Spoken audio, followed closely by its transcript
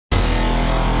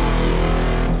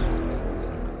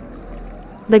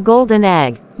The golden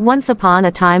egg. Once upon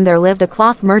a time there lived a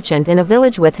cloth merchant in a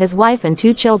village with his wife and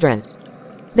 2 children.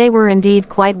 They were indeed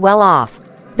quite well off.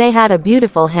 They had a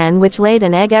beautiful hen which laid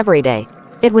an egg every day.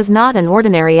 It was not an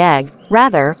ordinary egg,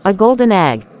 rather, a golden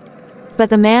egg. But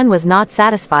the man was not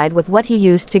satisfied with what he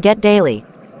used to get daily.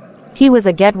 He was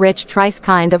a get-rich-trice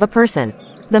kind of a person.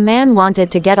 The man wanted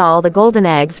to get all the golden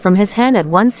eggs from his hen at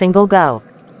one single go.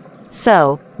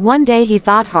 So, one day he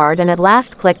thought hard and at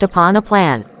last clicked upon a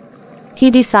plan. He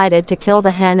decided to kill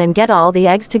the hen and get all the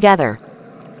eggs together.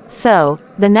 So,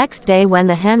 the next day when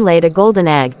the hen laid a golden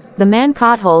egg, the man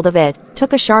caught hold of it,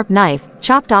 took a sharp knife,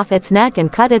 chopped off its neck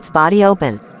and cut its body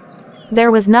open. There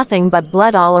was nothing but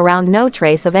blood all around, no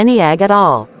trace of any egg at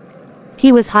all.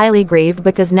 He was highly grieved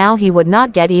because now he would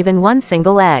not get even one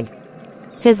single egg.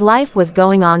 His life was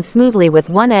going on smoothly with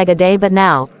 1 egg a day, but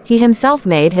now, he himself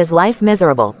made his life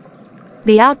miserable.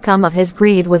 The outcome of his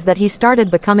greed was that he started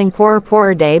becoming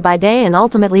poorer day by day and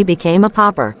ultimately became a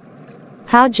pauper.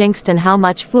 How jinxed and how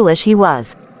much foolish he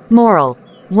was. Moral: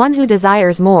 one who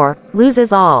desires more,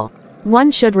 loses all. One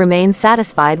should remain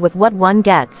satisfied with what one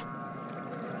gets.